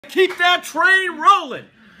Keep that train rolling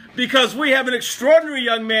because we have an extraordinary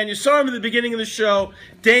young man. You saw him at the beginning of the show.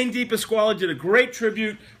 Dane DePasquale did a great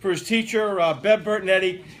tribute for his teacher, Bev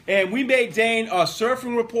Bertinetti, and we made Dane a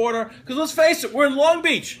surfing reporter because let's face it, we're in Long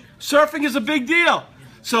Beach. Surfing is a big deal.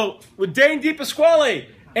 So with Dane DePasquale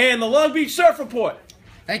and the Long Beach Surf Report.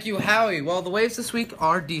 Thank you, Howie. Well, the waves this week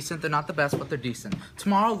are decent. They're not the best, but they're decent.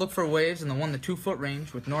 Tomorrow, look for waves in the 1 to 2 foot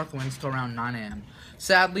range with north winds till around 9 a.m.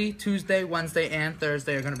 Sadly, Tuesday, Wednesday, and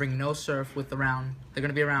Thursday are going to bring no surf they're going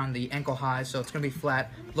to be around the ankle high, so it's going to be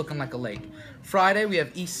flat, looking like a lake. Friday, we have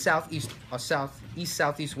east-southeast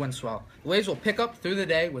wind swell. The waves will pick up through the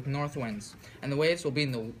day with north winds, and the waves will be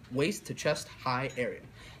in the waist to chest high area.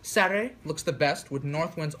 Saturday looks the best with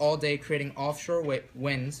north winds all day, creating offshore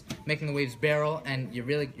winds, making the waves barrel, and you're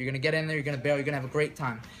going to get in there, you're going to barrel, you're going to have a great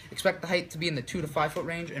time. Expect the height to be in the 2 to 5 foot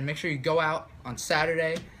range, and make sure you go out on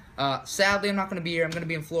Saturday. Sadly, I'm not going to be here. I'm going to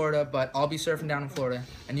be in Florida, but I'll be surfing down in Florida,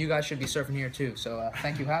 and you guys should be surfing here too. So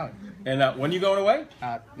thank you, Howie. And when are you going away?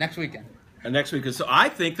 Next weekend. Next week. So I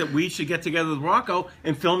think that we should get together with Rocco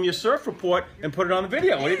and film your surf report and put it on the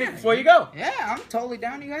video. What do you think before you go? Yeah, I'm totally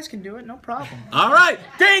down. You guys can do it. No problem. All right.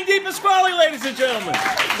 Dane DePasquale, ladies and gentlemen.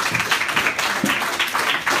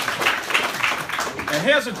 And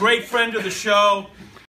here's a great friend of the show.